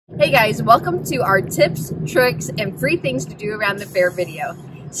Hey guys, welcome to our tips, tricks, and free things to do around the fair video.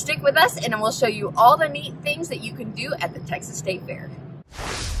 Stick with us and we'll show you all the neat things that you can do at the Texas State Fair.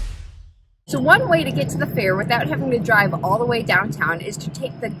 So one way to get to the fair without having to drive all the way downtown is to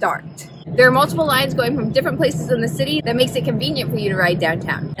take the DART. There are multiple lines going from different places in the city that makes it convenient for you to ride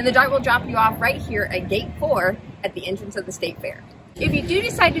downtown. And the DART will drop you off right here at Gate 4 at the entrance of the State Fair. If you do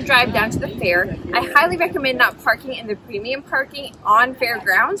decide to drive down to the fair, I highly recommend not parking in the premium parking on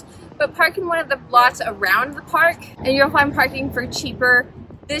fairgrounds, but park in one of the lots around the park, and you'll find parking for cheaper.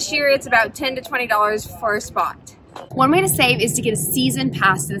 This year it's about $10 to $20 for a spot. One way to save is to get a season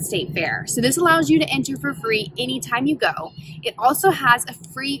pass to the state fair. So this allows you to enter for free anytime you go. It also has a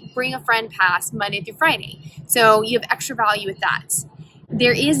free bring a friend pass Monday through Friday. So you have extra value with that.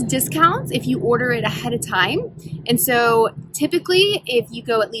 There is discounts if you order it ahead of time. And so typically if you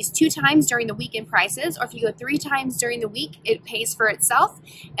go at least 2 times during the weekend prices, or if you go 3 times during the week, it pays for itself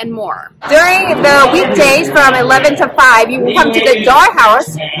and more. During the weekdays from 11 to 5, you can come to the Doll House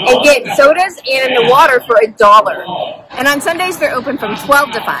and get sodas and the water for $1. And on Sundays, they're open from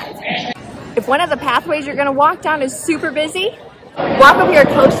 12 to 5. If one of the pathways you're gonna walk down is super busy, walk up here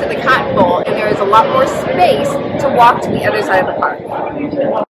close to the Cotton Bowl and there is a lot more space to walk to the other side of the park.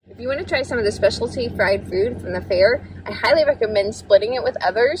 If you want to try some of the specialty fried food from the fair, I highly recommend splitting it with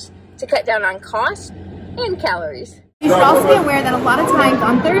others to cut down on cost and calories. You should also be aware that a lot of times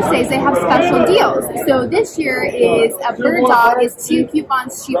on Thursdays they have special deals. So this year is a bird dog is 2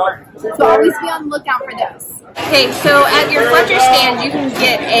 coupons cheaper. So always be on the lookout for those. Okay, so at your Fletcher stand, you can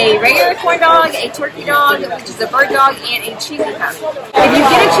get a regular corn dog, a turkey dog, which is a bird dog, and a cheesy cup. If you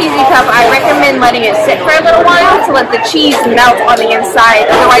get a cheesy cup, I recommend letting it sit for a little while to let the cheese melt on the inside,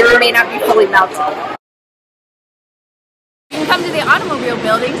 otherwise it may not be fully melted. You can come to the automobile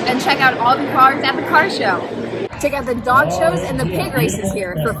buildings and check out all the cars at the car show. Check out the dog shows and the pig races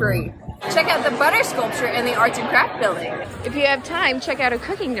here for free. Check out the butter sculpture in the Arts and Crafts building. If you have time, check out a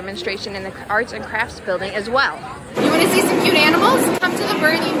cooking demonstration in the Arts and Crafts building as well. You want to see some cute animals? Come to the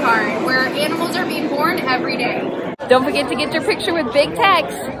birthing barn where animals are being born every day. Don't forget to get your picture with Big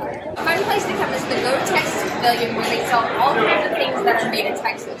Tex. A fun place to come is the Go Texas Pavilion, where they sell all kinds of things that are made in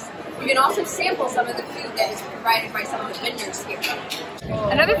Texas. You can also sample some of the food that is provided by some of the vendors here.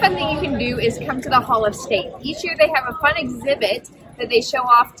 Another fun thing you can do is come to the Hall of State. Each year they have a fun exhibit that they show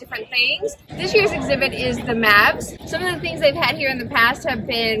off different things. This year's exhibit is the Mavs. Some of the things they've had here in the past have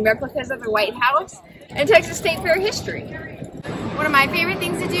been replicas of the White House and Texas State Fair history. One of my favorite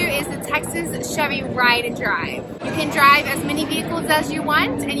things to do is the Texas Chevy Ride and Drive. You can drive as many vehicles as you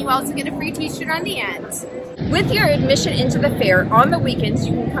want, and you also get a free t-shirt on the end. With your admission into the fair on the weekends,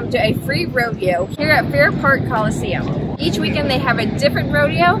 you can come to a free rodeo here at Fair Park Coliseum. Each weekend they have a different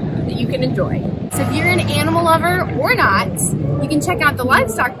rodeo that you can enjoy. So if you're an animal lover or not, you can check out the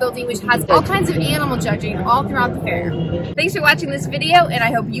livestock building, which has all kinds of animal judging all throughout the fair. Thanks for watching this video, and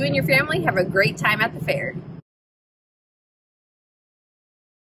I hope you and your family have a great time at the fair.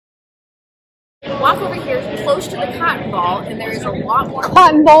 Walk over here close to the Cotton Ball, and there is a lot more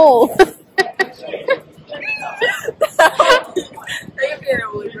Cotton Bowl.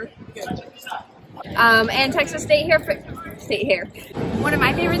 And Texas State Fair. One of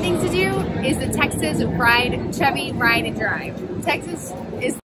my favorite things to do is the Texas Chevy Ride and Drive. Texas is